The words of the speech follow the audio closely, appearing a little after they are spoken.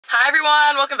Hi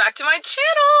everyone, welcome back to my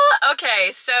channel.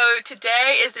 Okay, so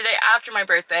today is the day after my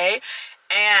birthday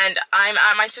and I'm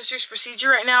at my sister's procedure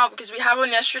right now because we had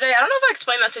one yesterday. I don't know if I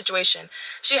explained that situation.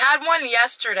 She had one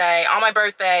yesterday on my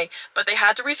birthday, but they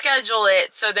had to reschedule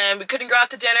it, so then we couldn't go out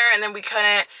to dinner and then we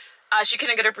couldn't she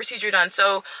couldn't get her procedure done.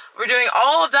 So we're doing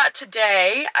all of that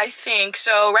today, I think.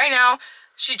 So right now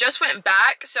she just went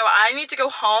back, so I need to go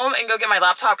home and go get my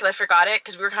laptop because I forgot it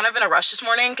because we were kind of in a rush this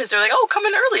morning because they're like, oh, come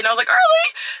in early. And I was like, early?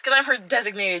 Because I'm her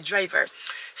designated driver.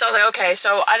 So I was like, okay.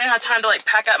 So I didn't have time to like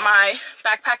pack up my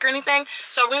backpack or anything.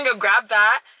 So we're going to go grab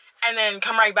that and then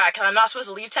come right back because I'm not supposed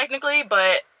to leave technically,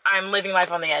 but I'm living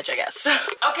life on the edge, I guess.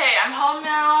 Okay, I'm home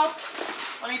now.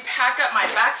 Let me pack up my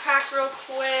backpack real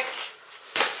quick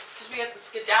because we have to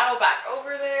skedaddle back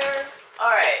over there.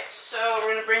 Alright, so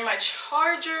we're gonna bring my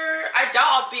charger. I doubt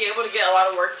I'll be able to get a lot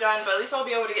of work done, but at least I'll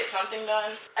be able to get something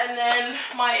done. And then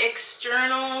my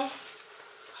external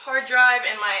hard drive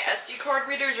and my SD card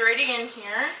readers are already in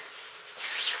here.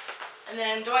 And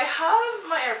then do I have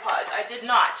my AirPods? I did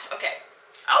not. Okay.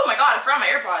 Oh my god, I forgot my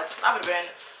AirPods. That would have been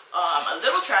a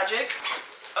little tragic.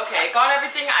 Okay, got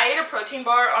everything. I ate a protein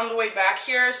bar on the way back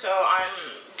here, so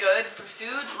I'm good for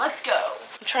food. Let's go.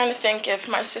 I'm trying to think if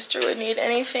my sister would need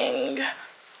anything.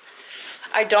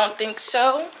 I don't think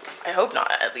so. I hope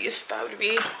not, at least. That would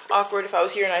be awkward if I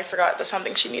was here and I forgot that's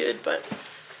something she needed, but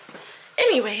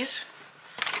anyways,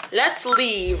 let's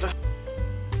leave.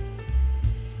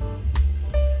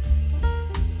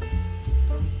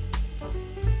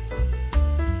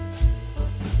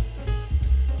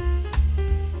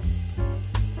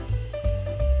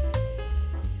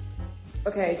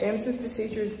 Okay, Jameson's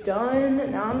procedure is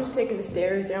done. Now I'm just taking the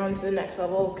stairs down to the next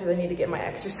level because I need to get my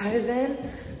exercise in.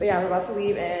 But yeah, we're about to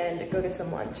leave and go get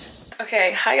some lunch.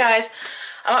 Okay, hi guys.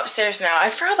 I'm upstairs now.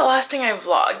 I forgot the last thing I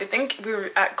vlogged. I think we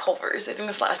were at Culver's. I think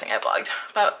that's the last thing I vlogged.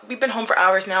 But we've been home for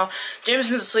hours now.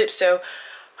 Jameson's asleep, so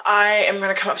I am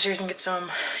gonna come upstairs and get some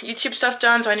YouTube stuff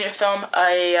done. So I need to film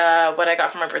what I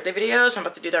got from my birthday video. So I'm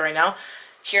about to do that right now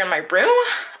here in my room.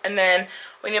 And then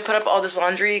we need to put up all this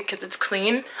laundry because it's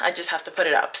clean. I just have to put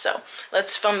it up. So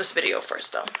let's film this video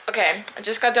first though. Okay, I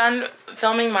just got done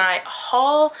filming my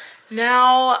haul.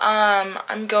 Now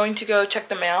I'm going to go check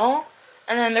the mail.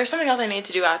 And then there's something else I need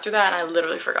to do after that and I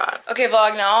literally forgot. Okay,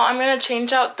 vlog, now I'm gonna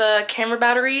change out the camera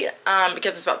battery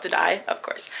because it's about to die, of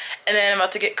course. And then I'm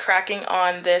about to get cracking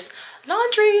on this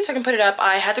laundry so I can put it up.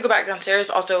 I had to go back downstairs.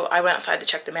 Also, I went outside to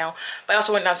check the mail, but I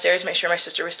also went downstairs to make sure my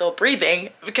sister was still breathing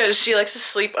because she likes to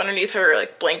sleep underneath her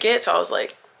like blanket. So I was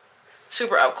like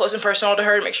super up close and personal to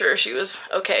her to make sure she was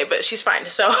okay, but she's fine.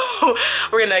 So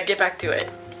we're gonna get back to it.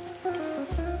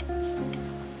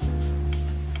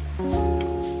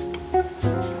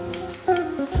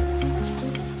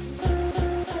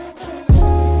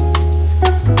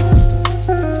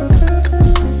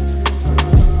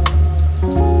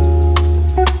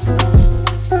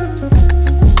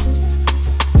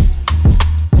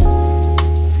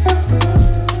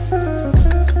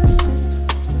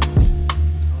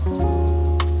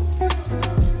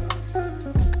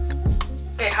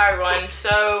 Hi everyone,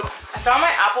 so I found my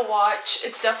Apple Watch.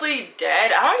 It's definitely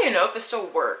dead. I don't even know if it still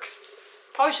works.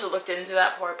 Probably should have looked into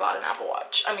that before I bought an Apple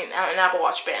Watch. I mean, an Apple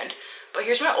Watch band. But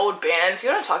here's my old band. See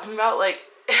what I'm talking about? Like,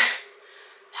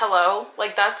 hello?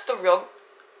 Like, that's the real...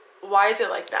 Why is it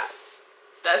like that?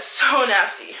 That's so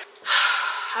nasty.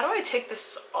 How do I take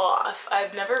this off?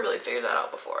 I've never really figured that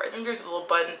out before. I think there's a little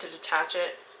button to detach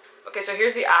it. Okay, so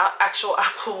here's the actual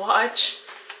Apple Watch.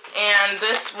 And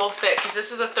this will fit because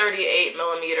this is a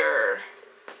 38mm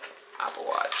Apple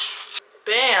Watch.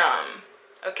 Bam!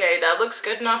 Okay, that looks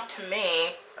good enough to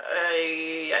me.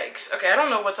 Yikes. Okay, I don't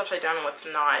know what's upside down and what's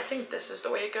not. I think this is the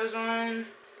way it goes on.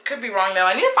 Could be wrong though.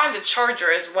 I need to find the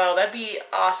charger as well. That'd be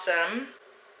awesome.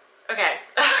 Okay.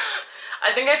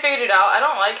 I think I figured it out. I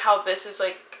don't like how this is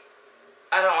like...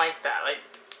 I don't like that. Like,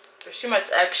 there's too much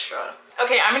extra.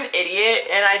 Okay, I'm an idiot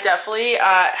and I definitely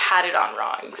had it on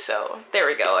wrong. So there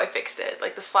we go, I fixed it.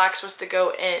 Like the slack's supposed to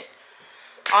go in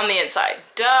on the inside.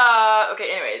 Duh.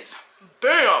 Okay, anyways.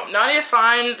 Bam! Now I need to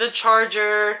find the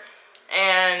charger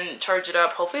and charge it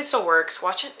up. Hopefully it still works.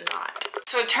 Watch it not.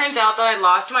 So it turns out that I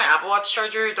lost my Apple Watch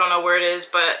charger. Don't know where it is,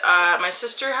 but my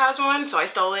sister has one, so I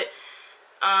stole it.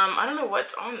 I don't know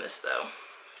what's on this though.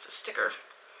 It's a sticker.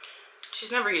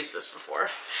 She's never used this before.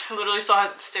 It literally still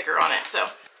has a sticker on it, so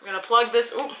we're gonna plug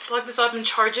this up and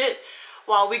charge it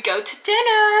while we go to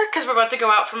dinner because we're about to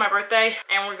go out for my birthday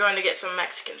and we're going to get some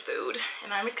Mexican food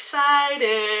and I'm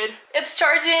excited. It's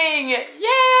charging! Yay!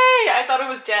 I thought it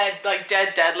was dead, like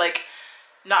dead, like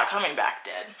not coming back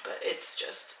dead, but it's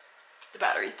just the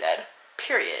battery's dead.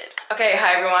 Period. Okay,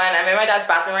 hi everyone. I'm in my dad's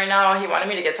bathroom right now. He wanted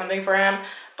me to get something for him,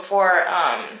 before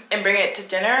and bring it to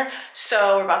dinner.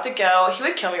 So we're about to go. He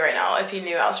would kill me right now if he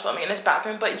knew I was filming in his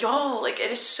bathroom, but y'all, like,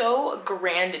 it is so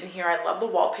grand in here. I love the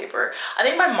wallpaper. I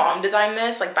think my mom designed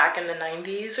this like back in the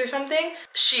 90s or something.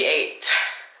 She ate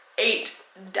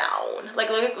down. Like,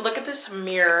 look at this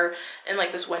mirror and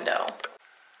like this window.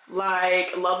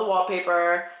 Like, love the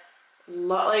wallpaper.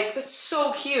 Like, that's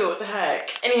so cute. What the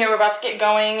heck? Anyhow, we're about to get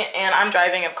going, and I'm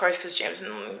driving, of course, because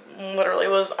Jameson literally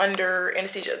was under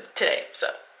anesthesia today. So,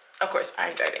 of course,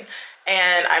 I'm driving.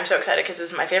 And I'm so excited because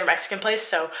this is my favorite Mexican place,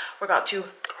 so we're about to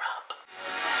grub.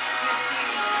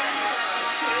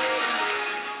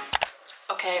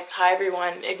 Okay, hi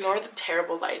everyone. Ignore the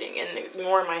terrible lighting and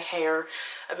ignore my hair.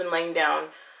 I've been laying down,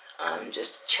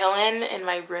 just chilling in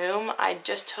my room. I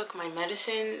just took my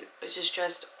medicine, which is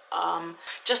just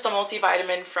a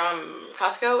multivitamin from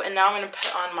Costco, and now I'm gonna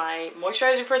put on my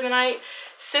moisturizer for the night.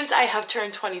 Since I have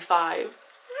turned 25,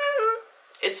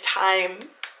 it's time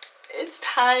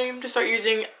to start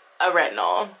using a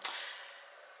retinol.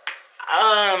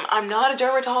 I'm not a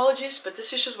dermatologist, but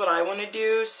this is just what I want to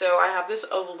do. So I have this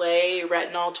Olay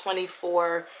Retinol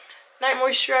 24 night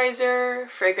moisturizer,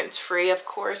 fragrance free, of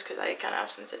course, because I kind of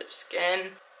have sensitive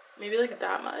skin. Maybe like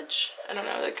that much. I don't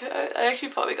know, like I actually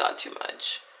probably got too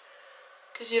much.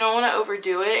 Because you don't want to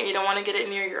overdo it and you don't want to get it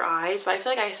near your eyes. But I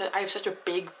feel like I have such a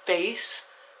big face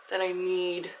that I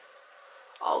need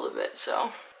all of it.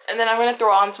 So, and then I'm going to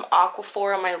throw on some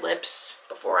Aquaphor on my lips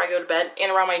before I go to bed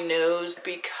and around my nose,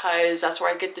 because that's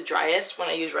where I get the driest when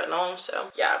I use retinol.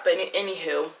 So yeah, but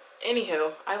anywho,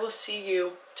 I will see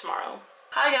you tomorrow.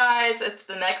 Hi guys, it's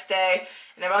the next day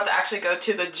and I'm about to actually go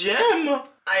to the gym.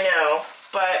 I know,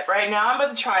 but right now I'm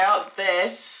about to try out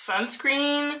this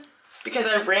sunscreen. Because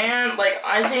I ran, like,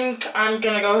 I think I'm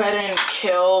gonna go ahead and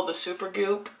kill the Super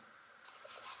Goop.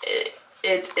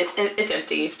 It's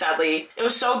empty, sadly. It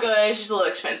was so good, it's just a little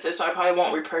expensive, so I probably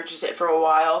won't repurchase it for a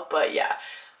while. But yeah,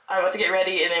 I'm about to get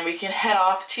ready and then we can head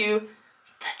off to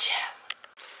the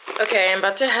gym. Okay, I'm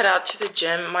about to head out to the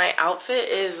gym. My outfit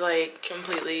is like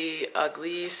completely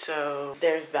ugly, so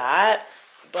there's that.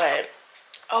 But,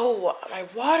 oh, my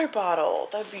water bottle,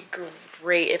 that'd be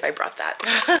great if I brought that.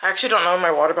 I actually don't know where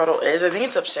my water bottle is. I think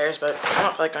it's upstairs, but I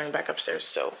don't feel like going back upstairs,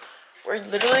 so we're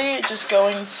literally just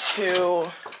going to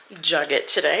jug it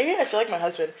today. I feel like my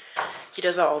husband, he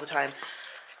does that all the time.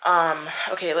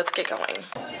 Okay, let's get going.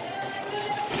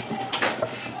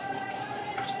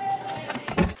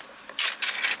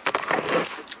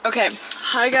 Okay,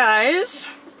 hi guys.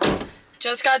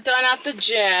 Just got done at the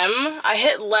gym. I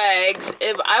hit legs.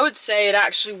 I would say it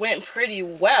actually went pretty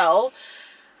well.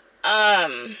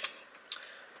 I'm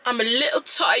a little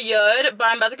tired, but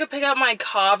I'm about to go pick up my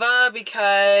kava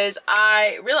because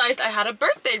I realized I had a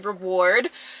birthday reward.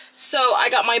 So I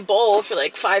got my bowl for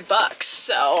like $5.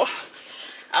 So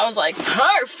I was like,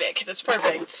 perfect, that's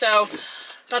perfect. So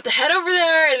about to head over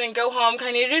there and then go home because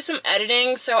I need to do some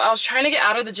editing. So I was trying to get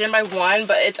out of the gym by 1,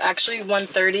 but it's actually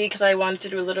 1:30 because I wanted to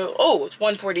do a little, oh, it's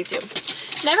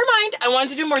 1:42. Never mind, I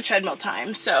wanted to do more treadmill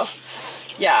time, so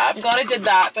yeah, I'm glad I did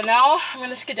that. But now I'm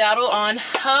gonna skedaddle on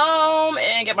home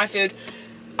and get my food.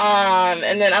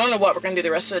 And then I don't know what we're gonna do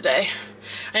the rest of the day.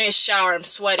 I need a shower, I'm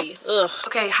sweaty. Ugh.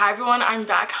 Okay, hi everyone, I'm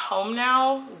back home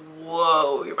now.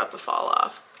 Whoa, you're about to fall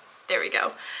off. There we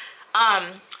go.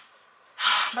 I'm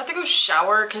about to go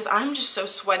shower because I'm just so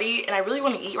sweaty and I really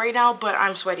want to eat right now, but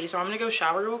I'm sweaty, so I'm gonna go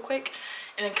shower real quick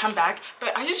and then come back.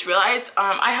 But I just realized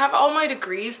I have all my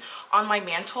degrees on my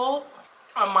mantle.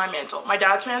 My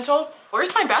dad's mantle.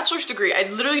 Where's my bachelor's degree? I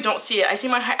literally don't see it.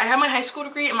 I have my high school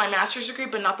degree and my master's degree,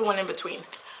 but not the one in between.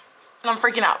 And I'm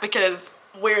freaking out because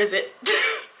where is it?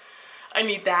 I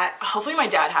need that. Hopefully my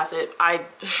dad has it. I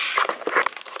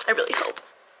really hope.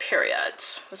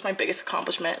 Periods. That's my biggest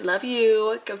accomplishment. Love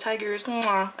you. Go Tigers.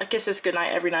 Mwah. I kiss this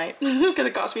goodnight every night because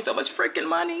it costs me so much freaking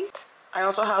money. I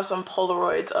also have some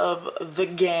Polaroids of the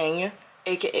gang,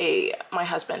 aka my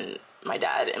husband, my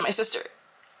dad, and my sister.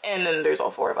 And then there's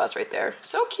all 4 of us right there.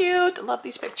 So cute. Love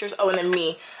these pictures. Oh, and then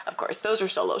me, of course. Those are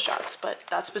solo shots, but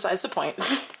that's besides the point.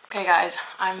 Okay, guys,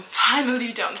 I'm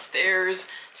finally downstairs,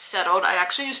 settled. I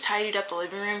actually just tidied up the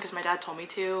living room because my dad told me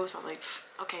to. So I was like,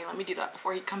 okay, let me do that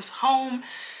before he comes home.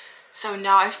 So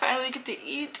now I finally get to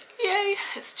eat. Yay.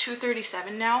 It's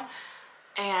 2:37 now.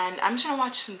 And I'm just gonna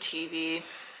watch some TV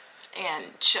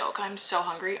and chill because I'm so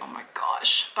hungry. Oh my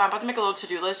gosh. But I'm about to make a little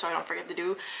to-do list so I don't forget to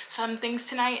do some things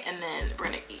tonight, and then we're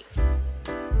gonna eat.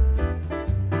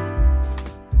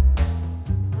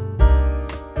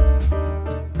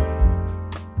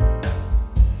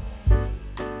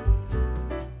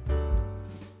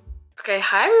 Okay,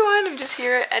 hi everyone. I'm just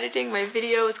here editing my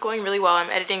video. It's going really well. I'm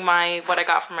editing what I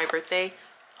got for my birthday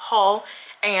haul,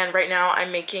 And right now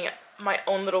I'm making my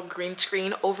own little green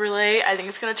screen overlay. I think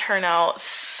it's gonna turn out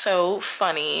so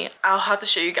funny. I'll have to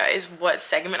show you guys what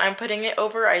segment I'm putting it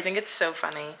over. I think it's so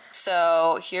funny.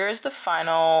 So here's the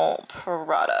final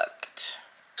product.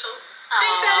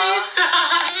 Thanks, Eddie.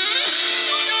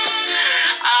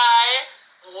 I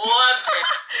loved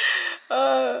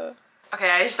it. Okay,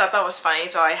 I just thought that was funny,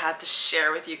 so I had to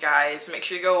share with you guys. Make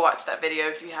sure you go watch that video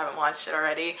if you haven't watched it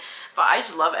already. But I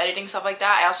just love editing stuff like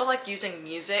that. I also like using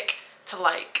music to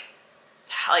like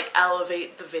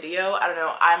elevate the video. I don't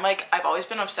know. I've always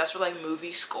been obsessed with like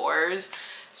movie scores.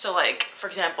 So like, for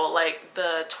example, like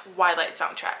the Twilight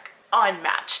soundtrack.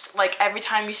 Unmatched. Like every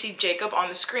time you see Jacob on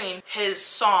the screen, his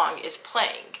song is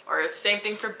playing. Or same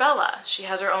thing for Bella. She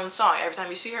has her own song. Every time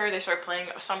you see her, they start playing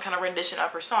some kind of rendition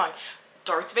of her song.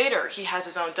 Darth Vader, he has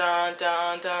his own dun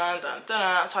dun dun dun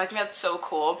dun. So I think that's so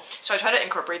cool. So I try to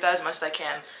incorporate that as much as I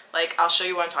can. Like, I'll show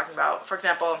you what I'm talking about. For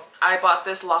example, I bought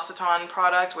this L'Occitane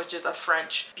product, which is a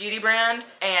French beauty brand.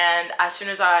 And as soon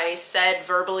as I said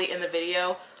verbally in the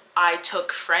video, I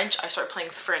took French, I started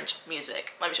playing French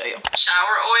music. Let me show you.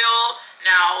 Shower oil.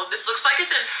 Now, this looks like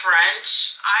it's in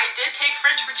French. I did take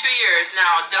French for 2 years.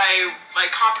 Now, did I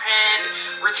like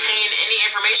comprehend, retain any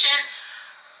information?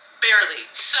 Barely.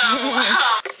 So,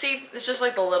 see, it's just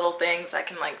like the little things that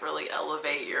can like really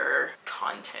elevate your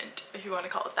content, if you want to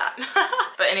call it that.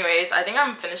 But anyways, I think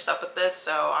I'm finished up with this,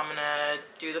 so I'm gonna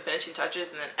do the finishing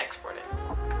touches and then export it.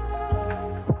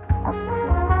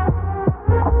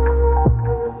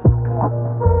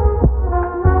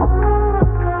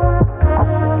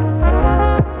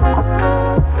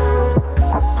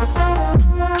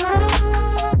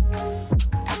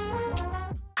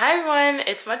 Hi everyone,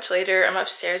 it's much later. I'm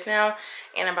upstairs now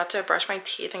and I'm about to brush my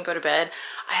teeth and go to bed.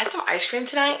 I had some ice cream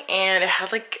tonight and it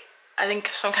had like, I think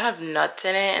some kind of nuts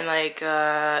in it and like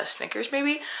Snickers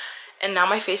maybe. And now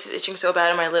my face is itching so bad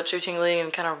and my lips are tingling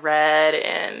and kind of red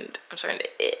and I'm starting to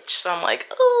itch. So I'm like,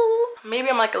 oh, maybe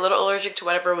I'm like a little allergic to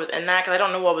whatever was in that because I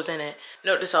don't know what was in it.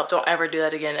 Note to self, don't ever do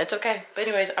that again. It's okay. But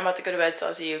anyways, I'm about to go to bed, so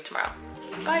I'll see you tomorrow.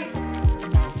 Bye.